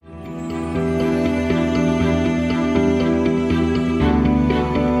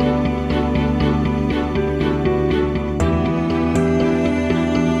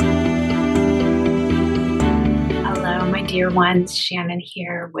dear ones. Shannon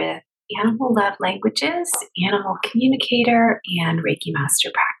here with Animal Love Languages, animal communicator, and Reiki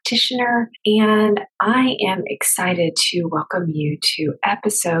Master Practitioner. And I am excited to welcome you to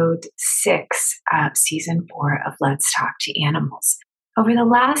episode 6 of season 4 of Let's Talk to Animals. Over the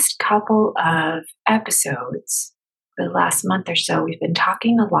last couple of episodes, for the last month or so, we've been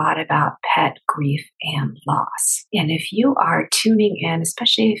talking a lot about pet grief and loss. And if you are tuning in,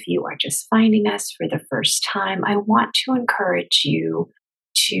 especially if you are just finding us for the first time, I want to encourage you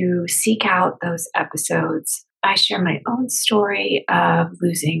to seek out those episodes. I share my own story of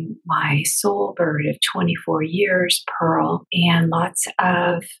losing my soul bird of 24 years, Pearl, and lots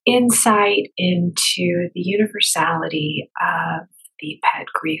of insight into the universality of the pet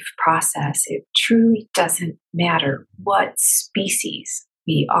grief process. It truly doesn't matter what species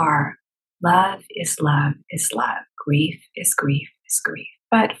we are. Love is love is love. Grief is grief is grief.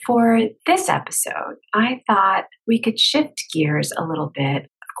 But for this episode, I thought we could shift gears a little bit.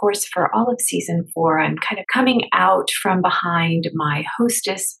 Of course, for all of season 4, I'm kind of coming out from behind my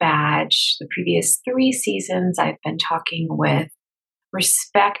hostess badge. The previous 3 seasons, I've been talking with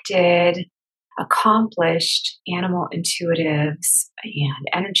respected, accomplished animal intuitives and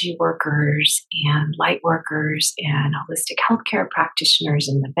energy workers and light workers and holistic healthcare practitioners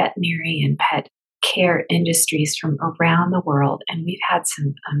in the veterinary and pet care industries from around the world. And we've had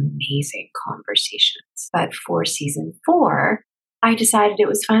some amazing conversations. But for season 4, I decided it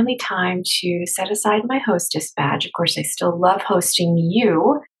was finally time to set aside my hostess badge. Of course, I still love hosting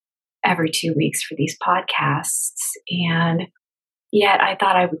you every 2 weeks for these podcasts. And yet I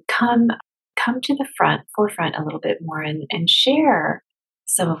thought I would come to the forefront a little bit more and share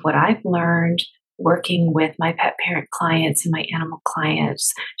some of what I've learned working with my pet parent clients and my animal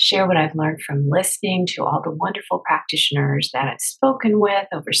clients, share what I've learned from listening to all the wonderful practitioners that I've spoken with,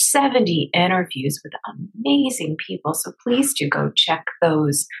 over 70 interviews with amazing people. So please do go check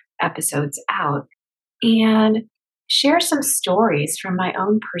those episodes out and share some stories from my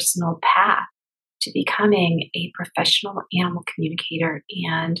own personal path to becoming a professional animal communicator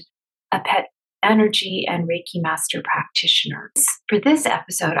and a pet energy and Reiki master practitioner. For this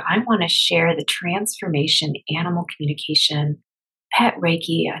episode, I want to share the transformation animal communication, pet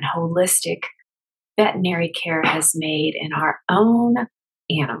Reiki, and holistic veterinary care has made in our own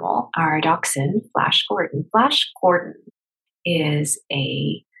animal, our dachshund, Flash Gordon. Flash Gordon is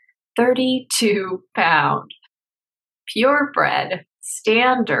a 32-pound, purebred,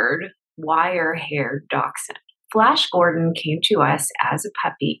 standard, wire-haired dachshund. Flash Gordon came to us as a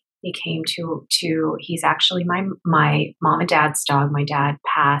puppy. He came he's actually my mom and dad's dog. My dad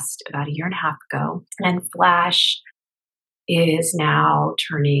passed about a year and a half ago. And Flash is now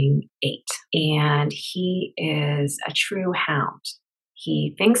turning 8. And he is a true hound.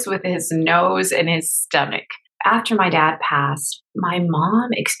 He thinks with his nose and his stomach. After my dad passed, my mom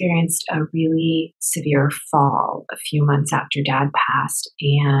experienced a really severe fall a few months after dad passed.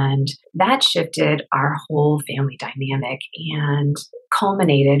 And that shifted our whole family dynamic and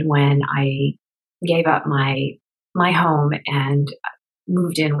culminated when I gave up my home and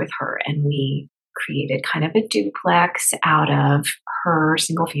moved in with her. And we created kind of a duplex out of her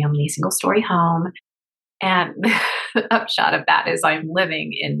single story home. And the upshot of that is I'm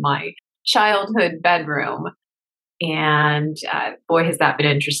living in my childhood bedroom. And boy, has that been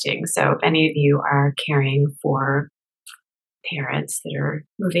interesting. So if any of you are caring for parents that are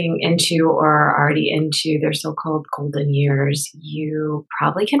moving into or are already into their so-called golden years, you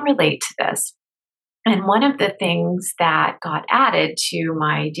probably can relate to this. And one of the things that got added to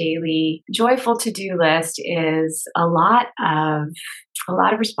my daily joyful to-do list is a lot of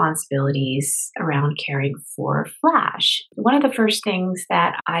responsibilities around caring for Flash. One of the first things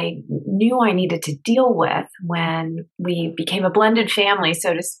that I knew I needed to deal with when we became a blended family,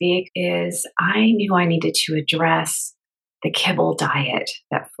 so to speak, is I knew I needed to address the kibble diet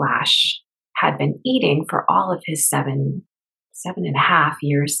that Flash had been eating for all of his 7.5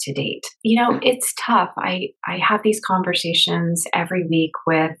 years to date. You know, it's tough. I have these conversations every week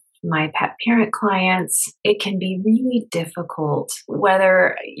with my pet parent clients. It can be really difficult,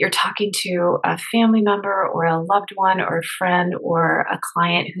 whether you're talking to a family member or a loved one or a friend or a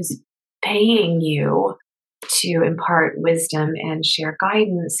client who's paying you to impart wisdom and share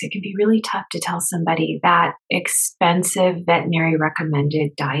guidance. It can be really tough to tell somebody that expensive veterinary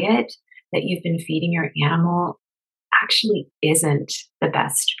recommended diet that you've been feeding your animal actually isn't the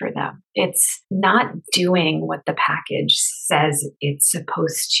best for them. It's not doing what the package says it's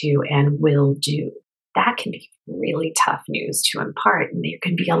supposed to and will do. That can be really tough news to impart. And there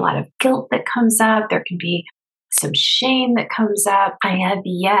can be a lot of guilt that comes up. There can be some shame that comes up. I have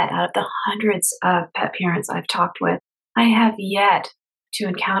yet, out of the hundreds of pet parents I've talked with, I have yet to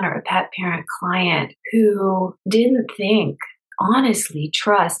encounter a pet parent client who didn't think, honestly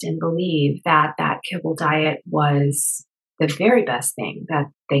trust and believe that that kibble diet was the very best thing that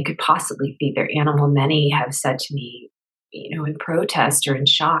they could possibly feed their animal. Many have said to me, in protest or in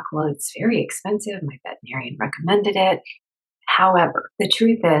shock, well, it's very expensive. My veterinarian recommended it. However, the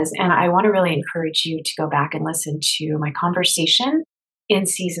truth is, and I want to really encourage you to go back and listen to my conversation in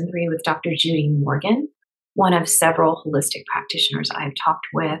season 3 with Dr. Judy Morgan, one of several holistic practitioners I've talked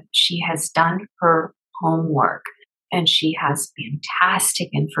with. She has done her homework and she has fantastic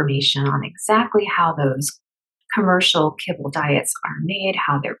information on exactly how those commercial kibble diets are made,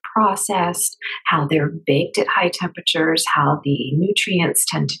 how they're processed, how they're baked at high temperatures, how the nutrients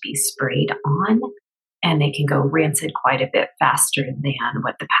tend to be sprayed on, and they can go rancid quite a bit faster than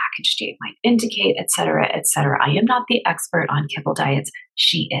what the package date might indicate, et cetera, et cetera. I am not the expert on kibble diets.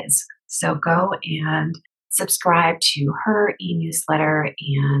 She is. So go and subscribe to her e-newsletter,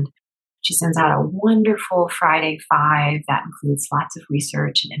 and she sends out a wonderful Friday 5 that includes lots of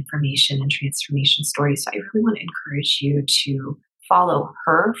research and information and transformation stories. So I really want to encourage you to follow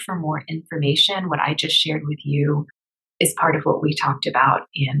her for more information. What I just shared with you is part of what we talked about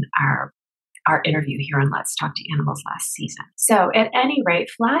in our interview here on Let's Talk to Animals last season. So at any rate,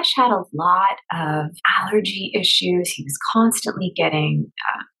 Flash had a lot of allergy issues. He was constantly getting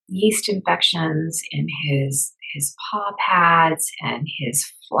yeast infections in his paw pads and his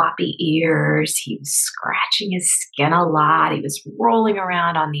floppy ears. He was scratching his skin a lot. He was rolling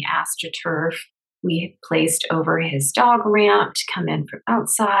around on the AstroTurf we had placed over his dog ramp to come in from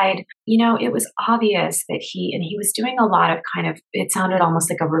outside. It was obvious that he was doing a lot of it sounded almost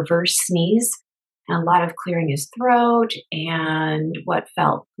like a reverse sneeze, and a lot of clearing his throat, and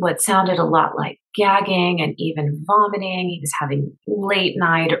what sounded a lot like gagging and even vomiting. He was having late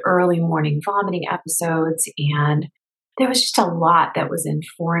night, early morning vomiting episodes, and there was just a lot that was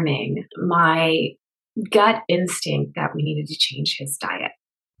informing my gut instinct that we needed to change his diet.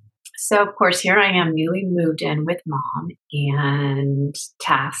 So, of course, here I am, newly moved in with Mom and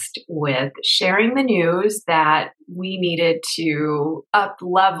tasked with sharing the news that we needed to up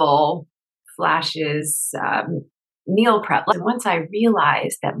level Flash's meal prep. And once I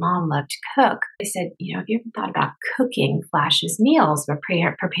realized that Mom loved to cook, I said, have you ever thought about cooking Flash's meals or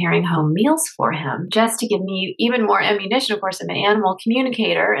preparing home meals for him, just to give me even more ammunition? Of course, I'm an animal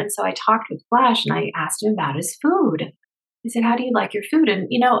communicator. And so I talked with Flash and I asked him about his food. I said, how do you like your food? And,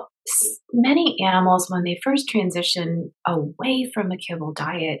 many animals, when they first transition away from a kibble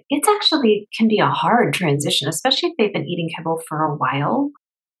diet, it's actually can be a hard transition, especially if they've been eating kibble for a while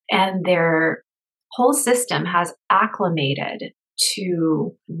and their whole system has acclimated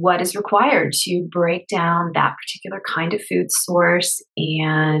to what is required to break down that particular kind of food source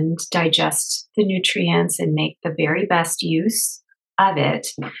and digest the nutrients and make the very best use of it.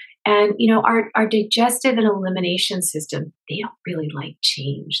 And, our digestive and elimination system, they don't really like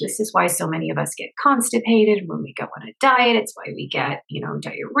change. This is why so many of us get constipated when we go on a diet. It's why we get,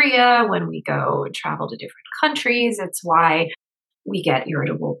 diarrhea when we go travel to different countries. It's why we get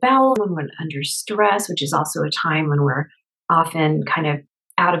irritable bowel when we're under stress, which is also a time when we're often kind of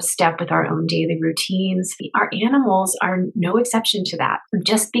out of step with our own daily routines. Our animals are no exception to that.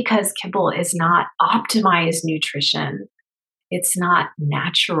 Just because kibble is not optimized nutrition, it's not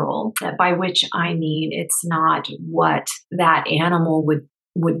natural, by which I mean it's not what that animal would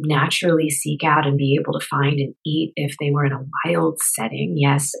naturally seek out and be able to find and eat if they were in a wild setting.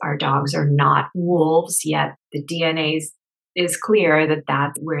 Yes, our dogs are not wolves, yet the DNA is clear that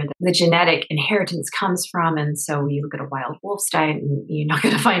that's where the genetic inheritance comes from. And so you look at a wild wolf's diet and you're not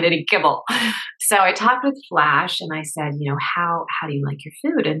going to find any kibble. So I talked with Flash and I said, how do you like your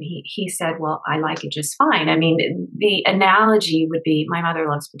food? And he said, well, I like it just fine. I mean, the analogy would be my mother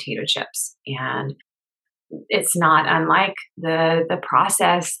loves potato chips, and it's not unlike the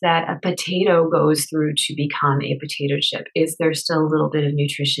process that a potato goes through to become a potato chip. Is there still a little bit of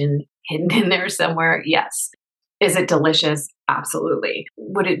nutrition hidden in there somewhere? Yes. Is it delicious? Absolutely.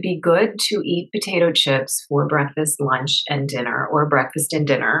 Would it be good to eat potato chips for breakfast, lunch, and dinner, or breakfast and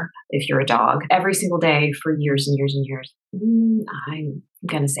dinner if you're a dog every single day for years and years and years? I'm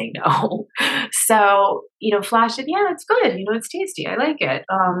going to say no. So, Flash said, yeah, it's good. It's tasty. I like it.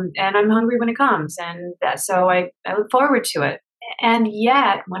 And I'm hungry when it comes. And so I look forward to it. And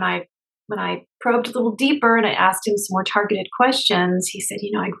yet when I probed a little deeper and I asked him some more targeted questions, he said,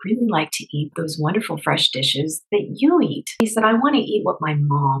 I'd really like to eat those wonderful fresh dishes that you eat. He said, I want to eat what my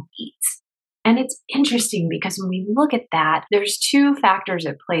mom eats. And it's interesting because when we look at that, there's two factors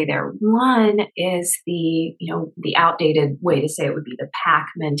at play there. One is the outdated way to say it would be the pack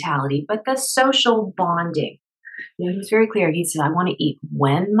mentality, but the social bonding. He was very clear. He said, I want to eat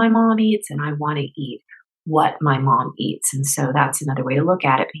when my mom eats and I want to eat what my mom eats. And so that's another way to look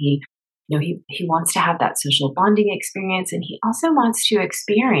at it. He wants to have that social bonding experience, and he also wants to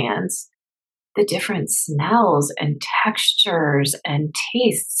experience the different smells and textures and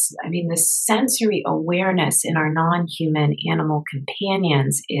tastes. I mean, the sensory awareness in our non-human animal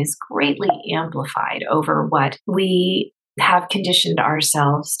companions is greatly amplified over what we have conditioned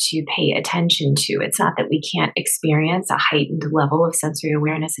ourselves to pay attention to. It's not that we can't experience a heightened level of sensory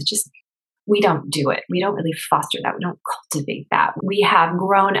awareness. It's just we don't do it. We don't really foster that. We don't cultivate that. We have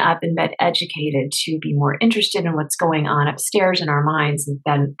grown up and been educated to be more interested in what's going on upstairs in our minds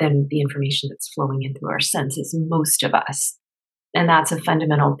than the information that's flowing in through our senses, most of us. And that's a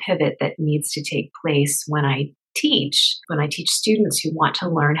fundamental pivot that needs to take place when I teach students who want to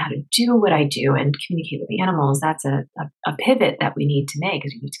learn how to do what I do and communicate with animals. That's a pivot that we need to make,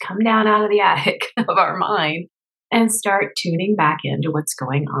 because we need to come down out of the attic of our mind and start tuning back into what's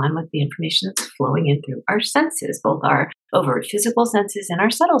going on with the information that's flowing in through our senses, both our overt physical senses and our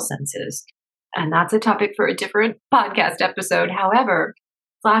subtle senses. And that's a topic for a different podcast episode. However,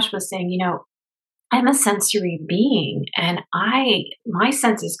 Flash was saying, I'm a sensory being and my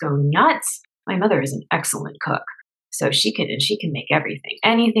senses go nuts. My mother is an excellent cook. So she can make everything.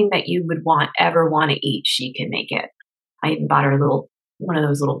 Anything that you would ever want to eat, she can make it. I even bought her one of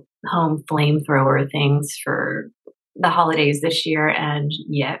those little home flamethrower things for the holidays this year. And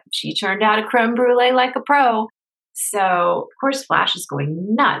yet she turned out a creme brulee like a pro. So of course, Flash is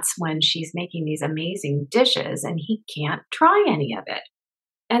going nuts when she's making these amazing dishes and he can't try any of it.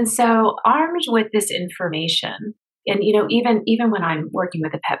 And so armed with this information, and, even when I'm working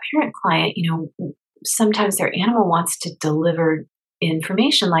with a pet parent client, sometimes their animal wants to deliver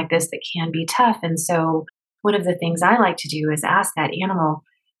information like this that can be tough. And so one of the things I like to do is ask that animal,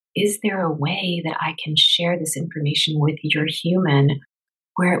 is there a way that I can share this information with your human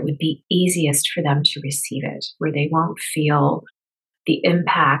where it would be easiest for them to receive it, where they won't feel the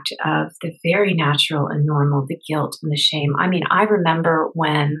impact of the very natural and normal, the guilt and the shame. I mean, I remember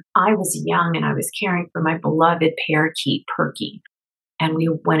when I was young and I was caring for my beloved parakeet, Perky, and we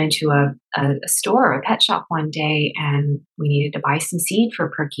went into a store, a pet shop one day, and we needed to buy some seed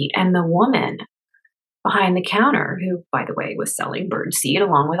for Perky. And the woman behind the counter, who, by the way, was selling bird seed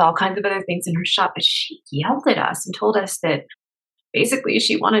along with all kinds of other things in her shop, but she yelled at us and told us that basically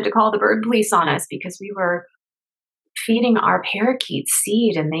she wanted to call the bird police on us because we were feeding our parakeets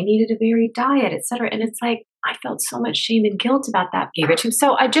seed and they needed a varied diet, et cetera. And it's like, I felt so much shame and guilt about that behavior too.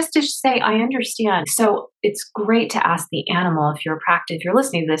 So I just to say, I understand. So it's great to ask the animal if you're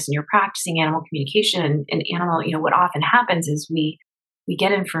listening to this and you're practicing animal communication and animal, what often happens is we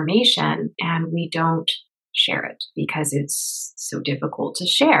get information and we don't share it because it's so difficult to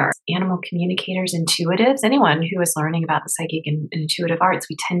share. Animal communicators, intuitives, anyone who is learning about the psychic and intuitive arts,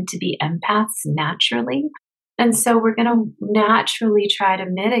 we tend to be empaths naturally. And so we're going to naturally try to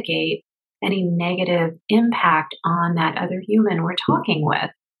mitigate any negative impact on that other human we're talking with.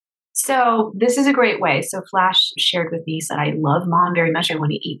 So this is a great way. So Flash shared with me, said, I love Mom very much. I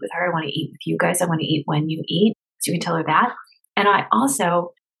want to eat with her. I want to eat with you guys. I want to eat when you eat. So you can tell her that. And I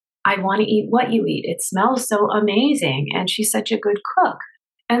want to eat what you eat. It smells so amazing. And she's such a good cook.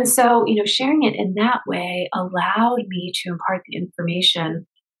 And so, sharing it in that way allowed me to impart the information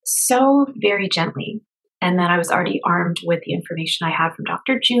so very gently. And then I was already armed with the information I had from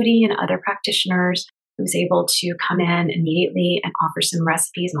Dr. Judy and other practitioners. I was able to come in immediately and offer some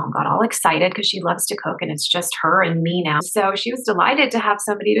recipes. Mom got all excited because she loves to cook and it's just her and me now. So she was delighted to have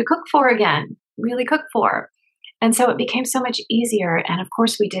somebody to cook for again, really cook for. And so it became so much easier. And of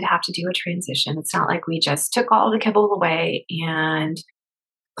course, we did have to do a transition. It's not like we just took all the kibble away and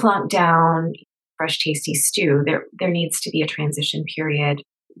plunked down fresh, tasty stew. There needs to be a transition period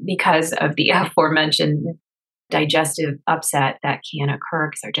because of the aforementioned digestive upset that can occur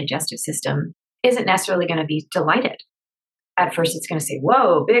because our digestive system isn't necessarily going to be delighted. At first, it's going to say,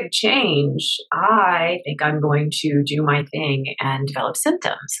 whoa, big change. I think I'm going to do my thing and develop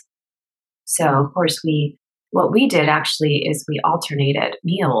symptoms. So, of course, what we did actually is we alternated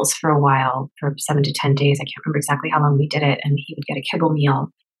meals for a while, for 7 to 10 days. I can't remember exactly how long we did it. And he would get a kibble meal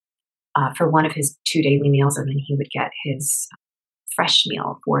for one of his 2 daily meals, and then he would get his fresh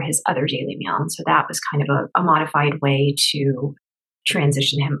meal for his other daily meal. And so that was kind of a modified way to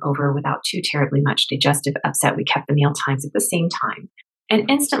transition him over without too terribly much digestive upset. We kept the meal times at the same time and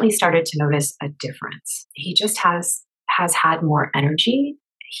instantly started to notice a difference. He just has had more energy.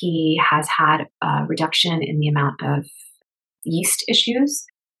 He has had a reduction in the amount of yeast issues.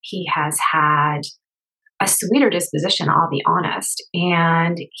 He has had a sweeter disposition, I'll be honest.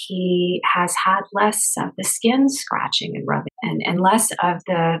 And he has had less of the skin scratching and rubbing and less of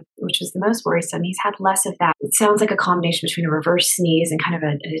which was the most worrisome, he's had less of that. It sounds like a combination between a reverse sneeze and kind of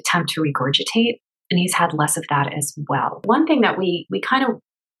an attempt to regurgitate. And he's had less of that as well. One thing that we kind of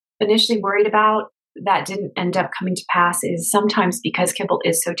initially worried about that didn't end up coming to pass is sometimes because kibble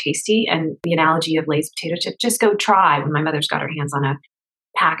is so tasty, and the analogy of Lay's potato chip, just go try when my mother's got her hands on a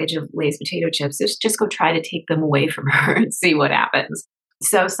package of Lay's potato chips, just go try to take them away from her and see what happens.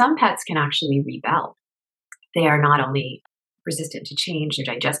 So some pets can actually rebel. They are not only resistant to change,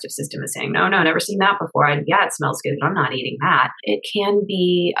 their digestive system is saying, no, never seen that before. Yeah, it smells good, but I'm not eating that. It can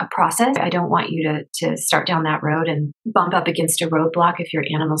be a process. I don't want you to start down that road and bump up against a roadblock if your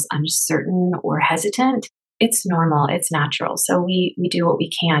animal's uncertain or hesitant. It's normal. It's natural. So we do what we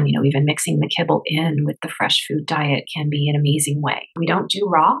can. Even mixing the kibble in with the fresh food diet can be an amazing way. We don't do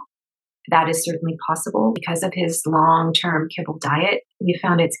raw. That is certainly possible. Because of his long-term kibble diet, we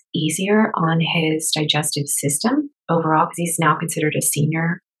found it's easier on his digestive system overall, because he's now considered a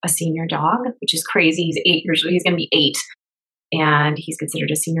senior dog, which is crazy. He's 8 years old. He's going to be 8. And he's considered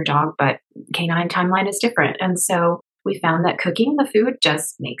a senior dog, but canine timeline is different. And so we found that cooking the food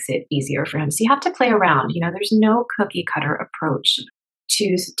just makes it easier for him. So you have to play around. There's no cookie cutter approach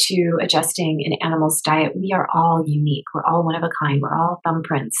to adjusting an animal's diet. We are all unique. We're all one of a kind. We're all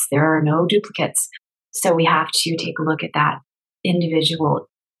thumbprints. There are no duplicates. So we have to take a look at that individual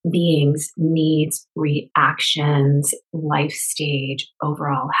being's needs, reactions, life stage,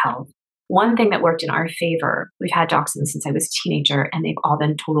 overall health. One thing that worked in our favor, we've had dachshunds since I was a teenager, and they've all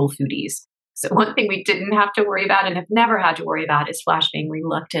been total foodies. So one thing we didn't have to worry about and have never had to worry about is Flash being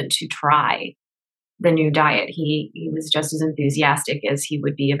reluctant to try the new diet. He was just as enthusiastic as he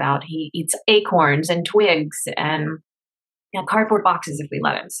would be about. He eats acorns and twigs and cardboard boxes if we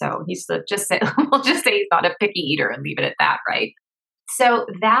let him. So we'll just say he's not a picky eater and leave it at that, right? So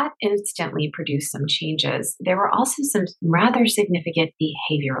that instantly produced some changes. There were also some rather significant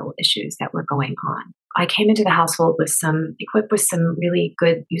behavioral issues that were going on. I came into the household equipped with some really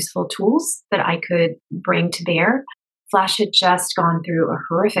good, useful tools that I could bring to bear. Flash had just gone through a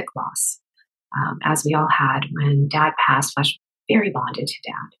horrific loss, as we all had. When Dad passed, Flash was very bonded to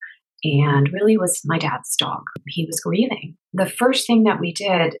Dad and really was my dad's dog. He was grieving. The first thing that we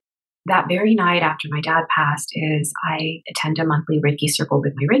did that very night after my dad passed is I attend a monthly Reiki circle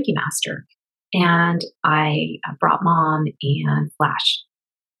with my Reiki master. And I brought Mom and Flash.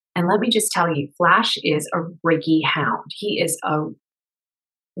 And let me just tell you, Flash is a Reiki hound. He is a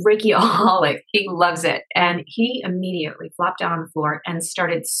Reiki-aholic. He loves it. And he immediately flopped down on the floor and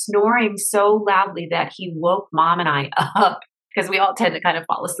started snoring so loudly that he woke Mom and I up, because we all tend to kind of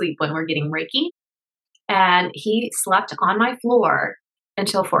fall asleep when we're getting Reiki. And he slept on my floor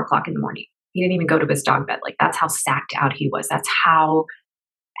until 4 o'clock in the morning. He didn't even go to his dog bed. That's how sacked out he was. That's how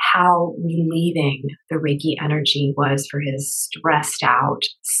relieving the Reiki energy was for his stressed out,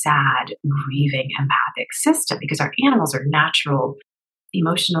 sad, grieving, empathic system, because our animals are natural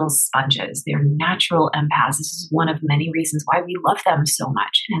emotional sponges. They're natural empaths. This is one of many reasons why we love them so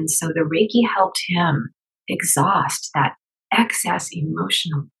much. And so the Reiki helped him exhaust that excess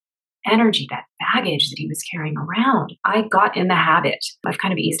emotional energy, that baggage that he was carrying around. I got in the habit. I've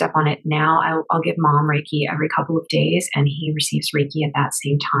kind of eased up on it now. I'll give Mom Reiki every couple of days, and he receives Reiki at that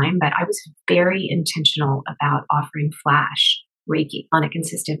same time. But I was very intentional about offering Flash Reiki on a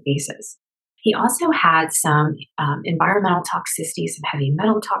consistent basis. He also had some environmental toxicity, some heavy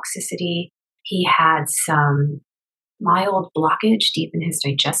metal toxicity. He had some mild blockage deep in his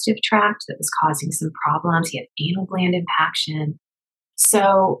digestive tract that was causing some problems. He had anal gland impaction.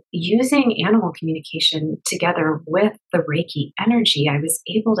 So using animal communication together with the Reiki energy, I was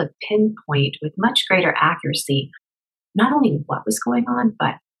able to pinpoint with much greater accuracy not only what was going on,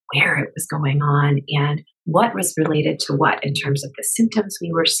 but where it was going on and what was related to what in terms of the symptoms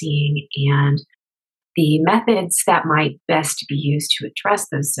we were seeing and the methods that might best be used to address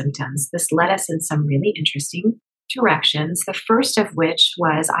those symptoms. This led us in some really interesting directions. The first of which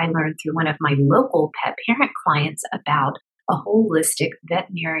was I learned through one of my local pet parent clients about a holistic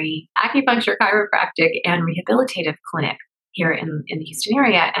veterinary acupuncture, chiropractic, and rehabilitative clinic here in the Houston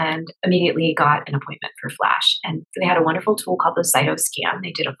area, and immediately got an appointment for Flash. And they had a wonderful tool called the Cytoscan.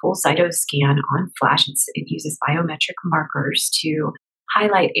 They did a full Cytoscan on Flash. It uses biometric markers to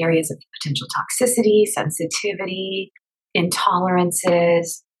highlight areas of potential toxicity, sensitivity,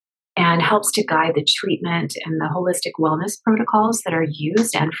 intolerances, and helps to guide the treatment and the holistic wellness protocols that are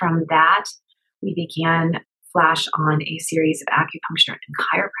used. And from that, we began Flash on a series of acupuncture and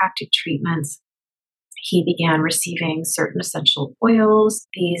chiropractic treatments. He began receiving certain essential oils.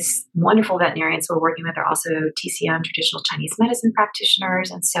 These wonderful veterinarians we're working with are also TCM, traditional Chinese medicine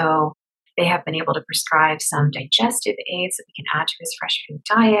practitioners. And so they have been able to prescribe some digestive aids that we can add to his fresh food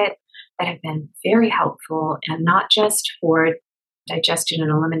diet that have been very helpful, and not just for digestion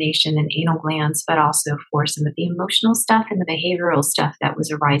and elimination and anal glands, but also for some of the emotional stuff and the behavioral stuff that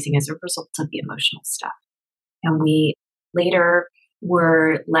was arising as a result of the emotional stuff. And we later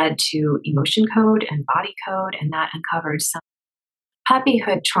were led to emotion code and body code, and that uncovered some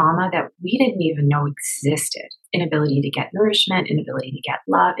puppyhood trauma that we didn't even know existed. Inability to get nourishment, inability to get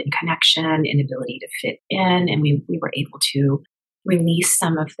love and connection, inability to fit in. And we were able to release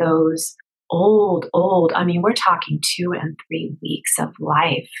some of those I mean, we're talking 2 and 3 weeks of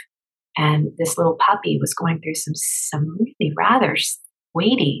life. And this little puppy was going through some really rather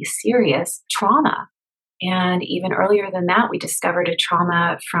weighty, serious trauma. And even earlier than that, we discovered a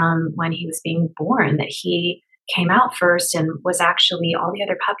trauma from when he was being born, that he came out first and was actually, all the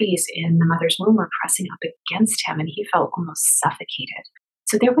other puppies in the mother's womb were pressing up against him, and he felt almost suffocated.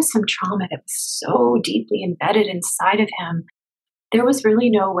 So there was some trauma that was so deeply embedded inside of him. There was really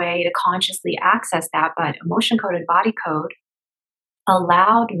no way to consciously access that, but emotion coded body code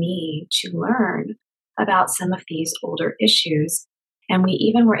allowed me to learn about some of these older issues. And we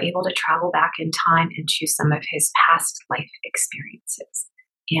even were able to travel back in time into some of his past life experiences.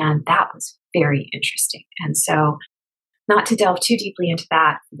 And that was very interesting. And so, not to delve too deeply into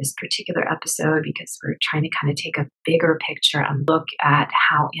that for this particular episode, because we're trying to kind of take a bigger picture and look at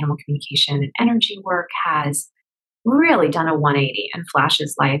how animal communication and energy work has really done a 180 in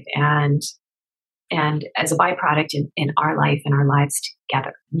Flash's life and as a byproduct in our life and our lives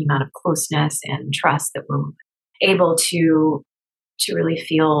together, the amount of closeness and trust that we're able to really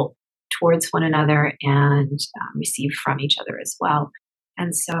feel towards one another and receive from each other as well.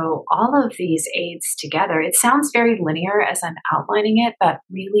 And so all of these aids together, it sounds very linear as I'm outlining it, but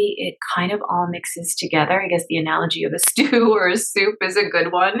really it kind of all mixes together. I guess the analogy of a stew or a soup is a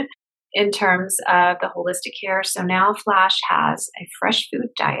good one in terms of the holistic care. So now Flash has a fresh food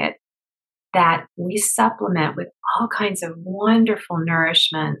diet that we supplement with all kinds of wonderful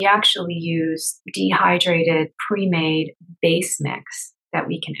nourishment. We actually use dehydrated, pre-made base mix that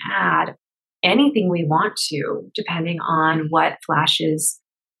we can add anything we want to, depending on what Flash's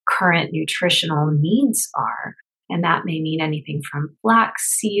current nutritional needs are. And that may mean anything from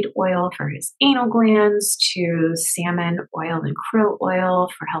flaxseed oil for his anal glands to salmon oil and krill oil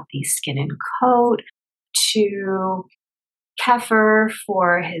for healthy skin and coat, to kefir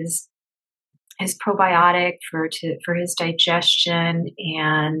for his probiotic for his digestion.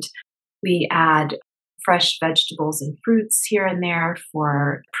 And we add fresh vegetables and fruits here and there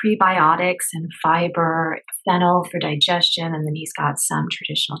for prebiotics and fiber, fennel for digestion. And then he's got some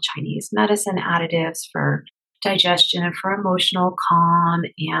traditional Chinese medicine additives for digestion and for emotional calm.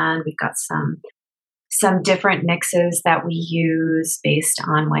 And we've got some different mixes that we use based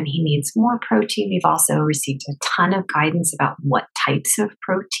on when he needs more protein. We've also received a ton of guidance about what types of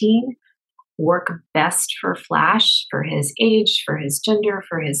protein work best for Flash, for his age, for his gender,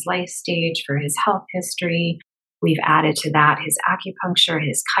 for his life stage, for his health history. We've added to that his acupuncture,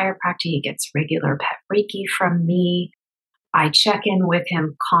 his chiropractic. He gets regular pet Reiki from me. I check in with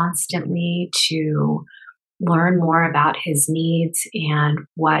him constantly to learn more about his needs and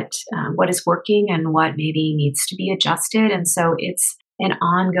what is working and what maybe needs to be adjusted. And so it's an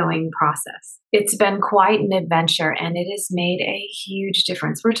ongoing process. It's been quite an adventure, and it has made a huge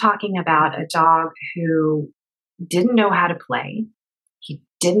difference. We're talking about a dog who didn't know how to play. He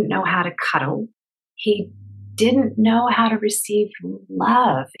didn't know how to cuddle. He didn't know how to receive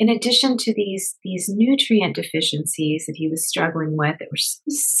love. In addition to these nutrient deficiencies that he was struggling with that were so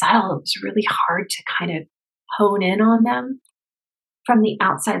subtle, it was really hard to kind of hone in on them from the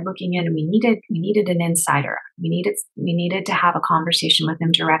outside looking in. And we needed an insider. We needed to have a conversation with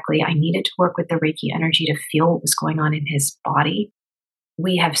him directly. I needed to work with the Reiki energy to feel what was going on in his body.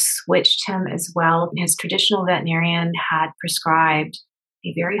 We have switched him as well. His traditional veterinarian had prescribed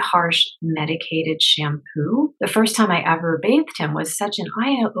a very harsh medicated shampoo. The first time I ever bathed him was such an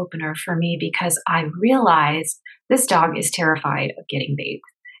eye-opener for me, because I realized this dog is terrified of getting bathed.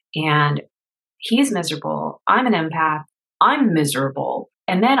 And he's miserable. I'm an empath. I'm miserable.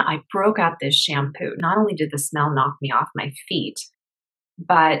 And then I broke out this shampoo. Not only did the smell knock me off my feet,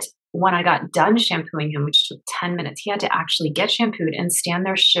 but when I got done shampooing him, which took 10 minutes, he had to actually get shampooed and stand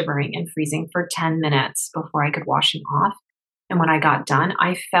there shivering and freezing for 10 minutes before I could wash him off. And when I got done,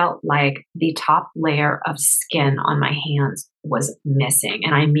 I felt like the top layer of skin on my hands was missing.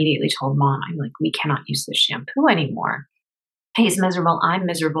 And I immediately told Mom, I'm like, we cannot use this shampoo anymore. He's miserable, I'm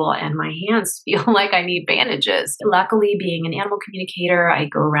miserable, and my hands feel like I need bandages. Luckily, being an animal communicator, I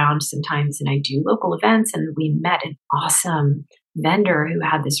go around sometimes and I do local events, and we met an awesome vendor who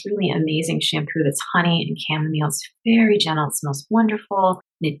had this really amazing shampoo that's honey and chamomile. It's very gentle, it smells wonderful,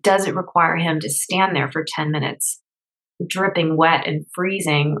 and it doesn't require him to stand there for 10 minutes dripping wet and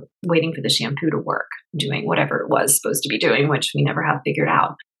freezing, waiting for the shampoo to work, doing whatever it was supposed to be doing, which we never have figured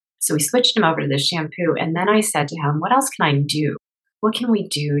out. So we switched him over to this shampoo. And then I said to him, what else can I do? What can we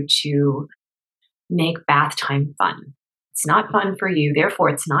do to make bath time fun? It's not fun for you. Therefore,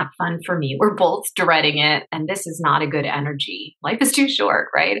 it's not fun for me. We're both dreading it. And this is not a good energy. Life is too short,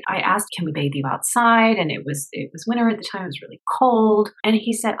 right? I asked, can we bathe you outside? And it was winter at the time. It was really cold. And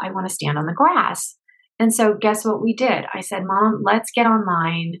he said, I want to stand on the grass. And so guess what we did? I said, Mom, let's get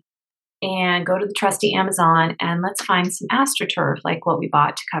online and go to the trusty Amazon and let's find some AstroTurf, like what we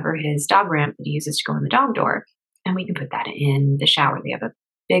bought to cover his dog ramp that he uses to go in the dog door. And we can put that in the shower. They have a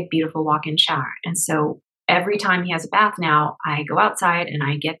big, beautiful walk-in shower. And so every time he has a bath now, I go outside and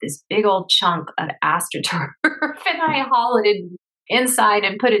I get this big old chunk of AstroTurf and I haul it inside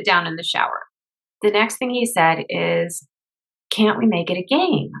and put it down in the shower. The next thing he said is, can't we make it a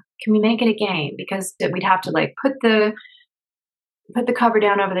game? Can we make it a game? Because we'd have to like put the cover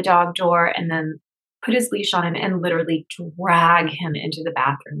down over the dog door and then put his leash on him and literally drag him into the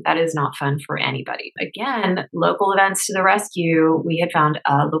bathroom. That is not fun for anybody. Again, local events to the rescue. We had found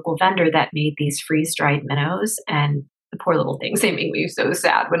a local vendor that made these freeze-dried minnows, and the poor little things, they make me so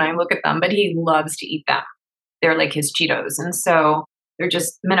sad when I look at them, but he loves to eat them. They're like his Cheetos. And so they're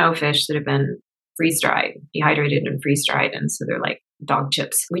just minnow fish that have been freeze-dried, dehydrated and freeze-dried. And so they're like dog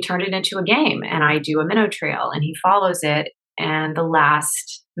chips. We turned it into a game and I do a minnow trail and he follows it. And the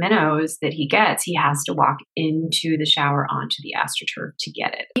last minnows that he gets, he has to walk into the shower onto the AstroTurf to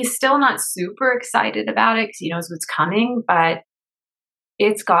get it. He's still not super excited about it because he knows what's coming, but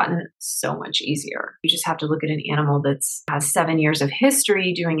it's gotten so much easier. You just have to look at an animal that has 7 years of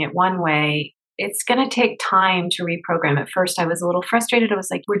history doing it one way. It's going to take time to reprogram. At first, I was a little frustrated. I was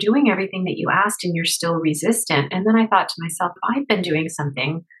like, we're doing everything that you asked and you're still resistant. And then I thought to myself, I've been doing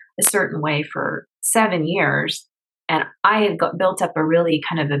something a certain way for 7 years. And I had built up a really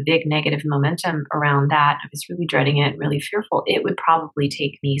kind of a big negative momentum around that. I was really dreading it, really fearful. It would probably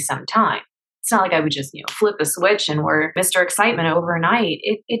take me some time. It's not like I would just, flip a switch and we're Mr. Excitement overnight.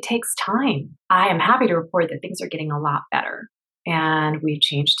 It takes time. I am happy to report that things are getting a lot better. And we've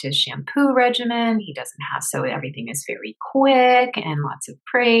changed his shampoo regimen. He doesn't have, so everything is very quick and lots of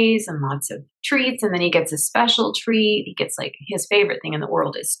praise and lots of treats. And then he gets a special treat. He gets like his favorite thing in the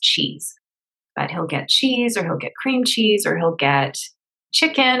world is cheese. But he'll get cheese or he'll get cream cheese or he'll get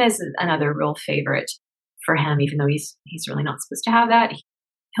chicken is another real favorite for him, even though he's really not supposed to have that.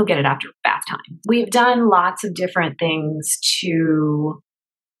 He'll get it after bath time. We've done lots of different things to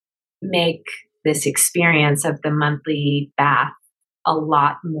make this experience of the monthly bath a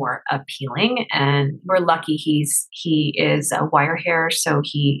lot more appealing. And we're lucky he is a wire hair. So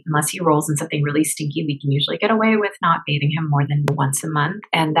unless he rolls in something really stinky, we can usually get away with not bathing him more than once a month.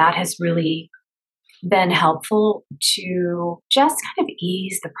 And that has really been helpful to just kind of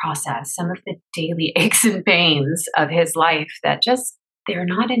ease the process, some of the daily aches and pains of his life that just, they're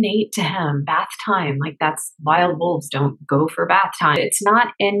not innate to him. Bath time, like that's wild wolves don't go for bath time. It's not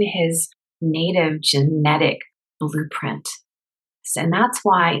in his native genetic blueprint. And that's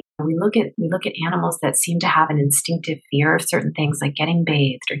why we look at animals that seem to have an instinctive fear of certain things like getting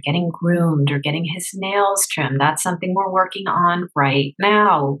bathed or getting groomed or getting his nails trimmed. That's something we're working on right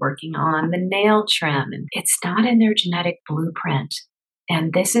now. We're working on the nail trim. And it's not in their genetic blueprint.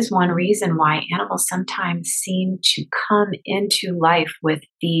 And this is one reason why animals sometimes seem to come into life with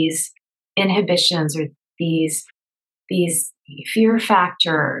these inhibitions or these fear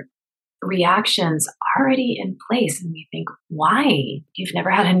factor reactions already in place. And we think, why? You've never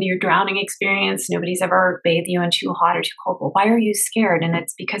had a near drowning experience. Nobody's ever bathed you in too hot or too cold. Well, why are you scared? And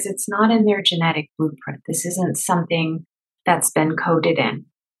it's because it's not in their genetic blueprint. This isn't something that's been coded in.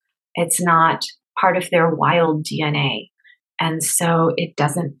 It's not part of their wild DNA. And so it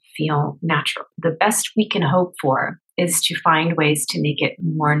doesn't feel natural. The best we can hope for is to find ways to make it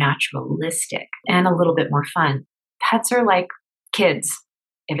more naturalistic and a little bit more fun. Pets are like kids.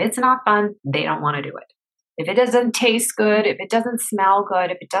 If it's not fun, they don't want to do it. If it doesn't taste good, if it doesn't smell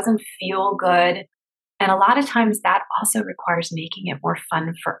good, if it doesn't feel good, and a lot of times that also requires making it more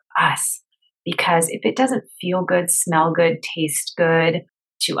fun for us. Because if it doesn't feel good, smell good, taste good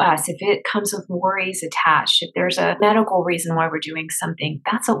to us, if it comes with worries attached, if there's a medical reason why we're doing something,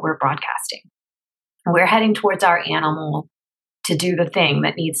 that's what we're broadcasting. We're heading towards our animal to do the thing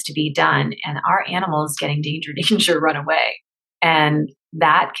that needs to be done, and our animal is getting danger, danger, run away. And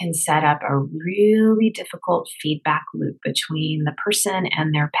that can set up a really difficult feedback loop between the person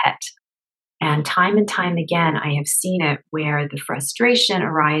and their pet. And time again, I have seen it where the frustration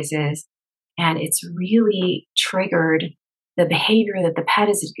arises and it's really triggered. The behavior that the pet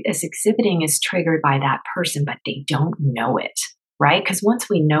is exhibiting is triggered by that person, but they don't know it, right? Because once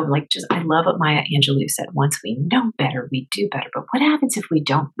we know, I love what Maya Angelou said, once we know better, we do better. But what happens if we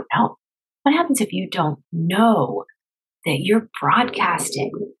don't know? What happens if you don't know that you're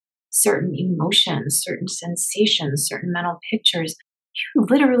broadcasting certain emotions, certain sensations, certain mental pictures? You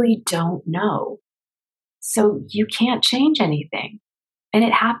literally don't know. So you can't change anything. And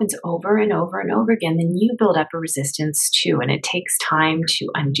it happens over and over and over again. Then you build up a resistance too. And it takes time to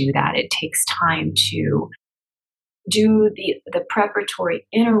undo that. It takes time to do the preparatory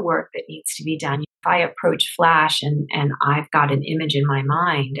inner work that needs to be done. If I approach Flash and I've got an image in my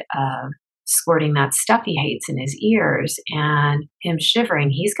mind of squirting that stuff he hates in his ears and him shivering,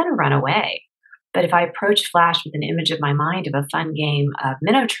 he's going to run away. But if I approach Flash with an image of my mind of a fun game of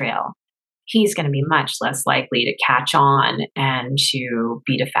Minnow Trail, he's going to be much less likely to catch on and to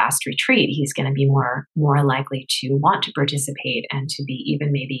beat a fast retreat. He's going to be more likely to want to participate and to be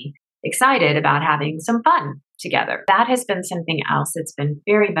even maybe excited about having some fun together. That has been something else that's been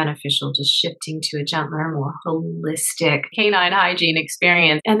very beneficial, just shifting to a gentler, more holistic canine hygiene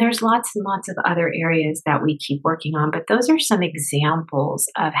experience. And there's lots and lots of other areas that we keep working on, but those are some examples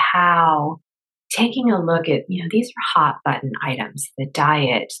of how taking a look at, these are hot button items, the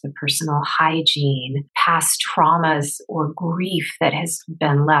diet, the personal hygiene, past traumas or grief that has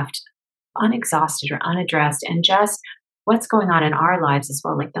been left unexhausted or unaddressed, and just what's going on in our lives as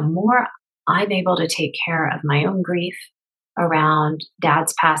well. Like the more I'm able to take care of my own grief around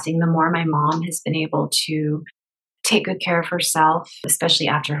Dad's passing, the more my mom has been able to take good care of herself, especially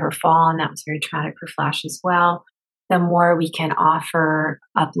after her fall. And that was very traumatic for Flash as well. The more we can offer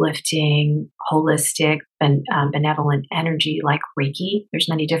uplifting, holistic, benevolent energy like Reiki. There's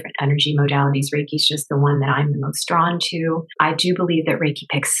many different energy modalities. Reiki is just the one that I'm the most drawn to. I do believe that Reiki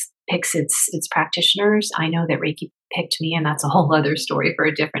picks its practitioners. I know that Reiki picked me, and that's a whole other story for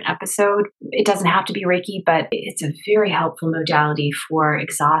a different episode. It doesn't have to be Reiki, but it's a very helpful modality for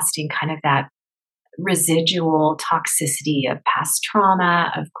exhausting kind of that residual toxicity of past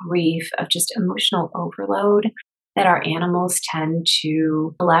trauma, of grief, of just emotional overload that our animals tend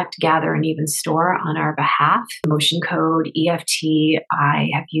to collect, gather, and even store on our behalf. Emotion code, EFT. I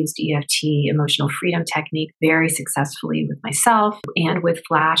have used EFT, emotional freedom technique, very successfully with myself and with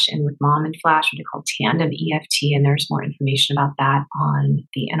Flash and with Mom and Flash, what I call tandem EFT. And there's more information about that on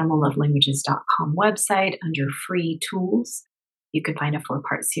the animallovelanguages.com website under free tools. You can find a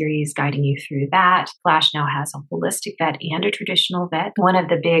 4-part series guiding you through that. Flash now has a holistic vet and a traditional vet. One of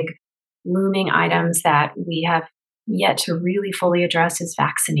the big looming items that we have yet to really fully address is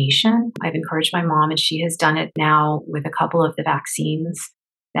vaccination. I've encouraged my mom, and she has done it now with a couple of the vaccines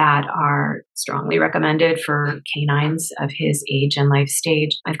that are strongly recommended for canines of his age and life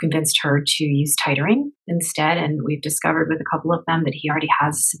stage. I've convinced her to use titering instead, and we've discovered with a couple of them that he already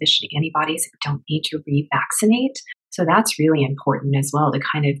has sufficient antibodies and don't need to revaccinate. So that's really important as well, to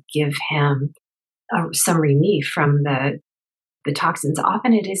kind of give him some relief from the toxins.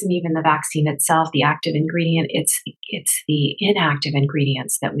 Often it isn't even the vaccine itself, the active ingredient. It's the inactive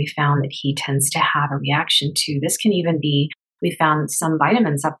ingredients that we found that he tends to have a reaction to. This can even be, we found some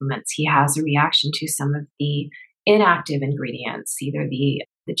vitamin supplements. He has a reaction to some of the inactive ingredients, either the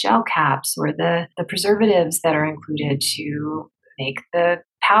gel caps or the preservatives that are included to make the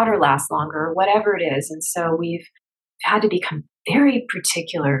powder last longer, whatever it is. And so we've had to become very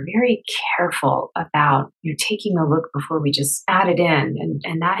particular, very careful about taking a look before we just add it in.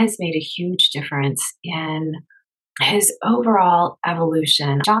 And that has made a huge difference in his overall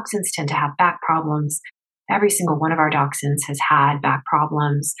evolution. Dachshunds tend to have back problems. Every single one of our dachshunds has had back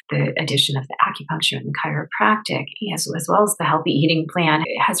problems. The addition of the acupuncture and the chiropractic, as well as the healthy eating plan,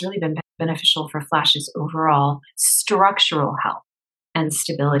 it has really been beneficial for Flash's overall structural health and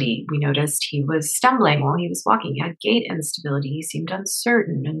stability. We noticed he was stumbling while he was walking. He had gait instability. He seemed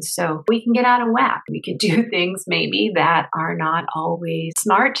uncertain. And so we can get out of whack. We could do things maybe that are not always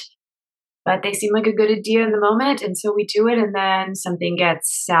smart, but they seem like a good idea in the moment. And so we do it, and then something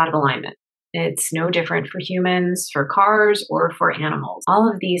gets out of alignment. It's no different for humans, for cars, or for animals.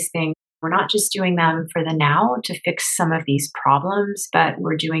 All of these things, we're not just doing them for the now to fix some of these problems, but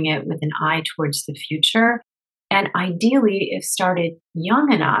we're doing it with an eye towards the future. And ideally, if started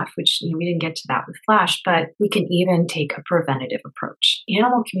young enough, which we didn't get to that with Flash, but we can even take a preventative approach.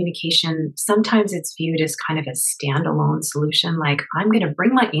 Animal communication, sometimes it's viewed as kind of a standalone solution, like I'm going to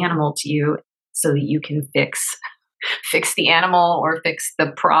bring my animal to you so that you can fix fix the animal or fix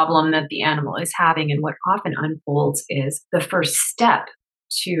the problem that the animal is having. And what often unfolds is the first step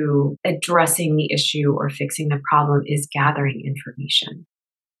to addressing the issue or fixing the problem is gathering information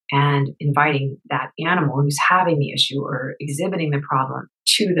and inviting that animal who's having the issue or exhibiting the problem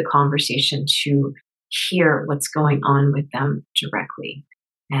to the conversation to hear what's going on with them directly.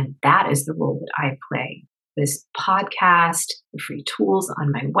 And that is the role that I play. This podcast, the free tools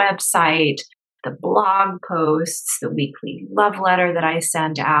on my website, the blog posts, the weekly love letter that I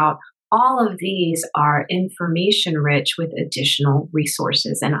send out, all of these are information rich with additional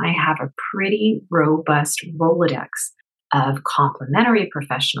resources. And I have a pretty robust Rolodex of complementary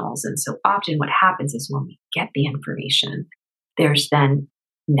professionals. And so often what happens is when we get the information, there's then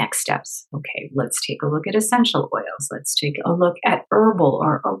next steps. Okay, let's take a look at essential oils. Let's take a look at herbal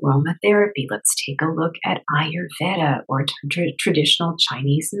or aromatherapy. Let's take a look at Ayurveda or traditional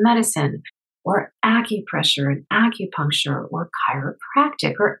Chinese medicine, or acupressure and acupuncture, or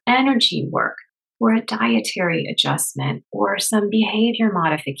chiropractic, or energy work, or a dietary adjustment, or some behavior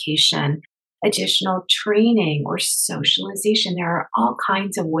modification, additional training, or socialization. There are all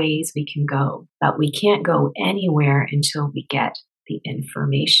kinds of ways we can go, but we can't go anywhere until we get the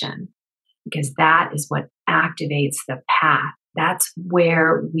information, because that is what activates the path. That's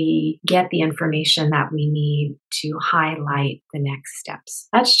where we get the information that we need to highlight the next steps.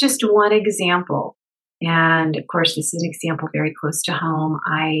 That's just one example. And of course, this is an example very close to home.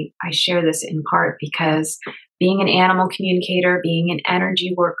 I share this in part because being an animal communicator, being an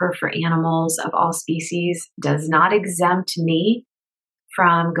energy worker for animals of all species does not exempt me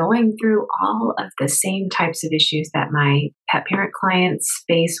from going through all of the same types of issues that my pet parent clients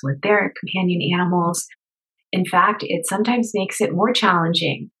face with their companion animals. In fact, it sometimes makes it more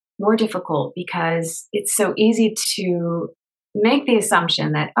challenging, more difficult, because it's so easy to make the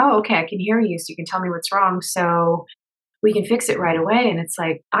assumption that, oh, okay, I can hear you, so you can tell me what's wrong, so we can fix it right away. And it's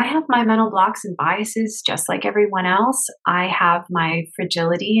like, I have my mental blocks and biases just like everyone else. I have my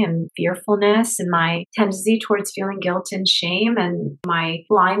fragility and fearfulness and my tendency towards feeling guilt and shame and my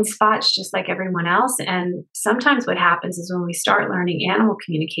blind spots just like everyone else. And sometimes what happens is when we start learning animal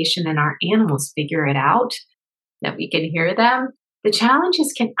communication and our animals figure it out, that we can hear them, the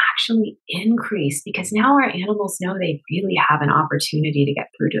challenges can actually increase, because now our animals know they really have an opportunity to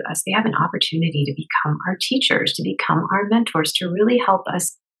get through to us. They have an opportunity to become our teachers, to become our mentors, to really help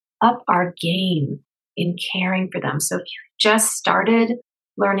us up our game in caring for them. So if you just started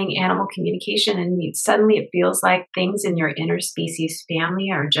learning animal communication and suddenly it feels like things in your interspecies family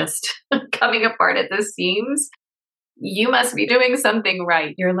are just coming apart at the seams, you must be doing something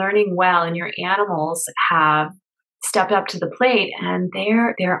right. You're learning well, and your animals have stepped up to the plate, and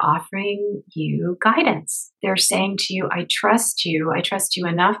they're offering you guidance. They're saying to you, I trust you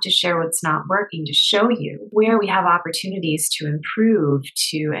enough to share what's not working, to show you where we have opportunities to improve,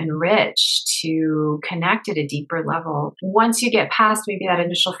 to enrich, to connect at a deeper level. Once you get past maybe that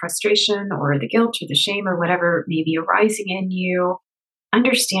initial frustration or the guilt or the shame or whatever may be arising in you,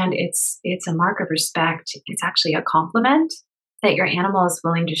 understand it's a mark of respect. It's actually a compliment that your animal is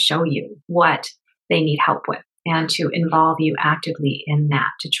willing to show you what they need help with, and to involve you actively in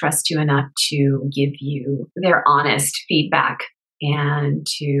that, to trust you enough to give you their honest feedback and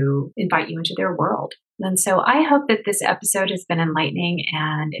to invite you into their world. And so I hope that this episode has been enlightening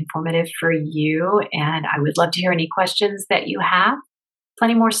and informative for you. And I would love to hear any questions that you have.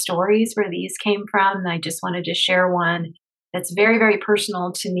 Plenty more stories where these came from. I just wanted to share one that's very, very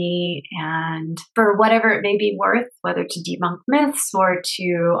personal to me, and for whatever it may be worth, whether to debunk myths or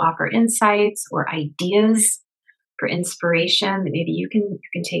to offer insights or ideas for inspiration that maybe you can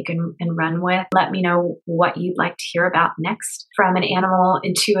take and run with. Let me know what you'd like to hear about next from an animal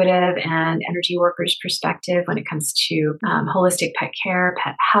intuitive and energy worker's perspective when it comes to holistic pet care,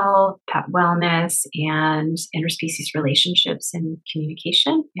 pet health, pet wellness, and interspecies relationships and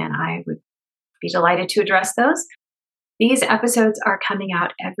communication. And I would be delighted to address those. These episodes are coming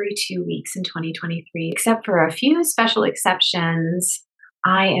out every 2 weeks in 2023, except for a few special exceptions.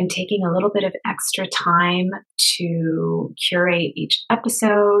 I am taking a little bit of extra time to curate each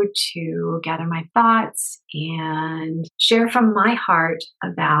episode, to gather my thoughts and share from my heart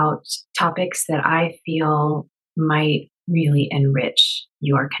about topics that I feel might really enrich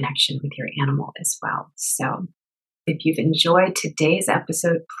your connection with your animal as well. So if you've enjoyed today's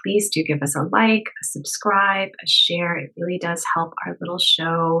episode, please do give us a like, a subscribe, a share. It really does help our little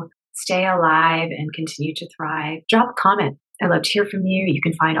show stay alive and continue to thrive. Drop a comment. I'd love to hear from you. You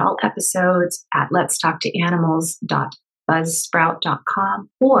can find all episodes at letstalktoanimals.buzzsprout.com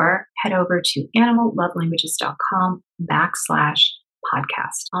or head over to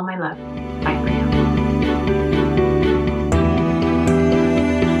animallovelanguages.com/podcast. All my love. Bye for now.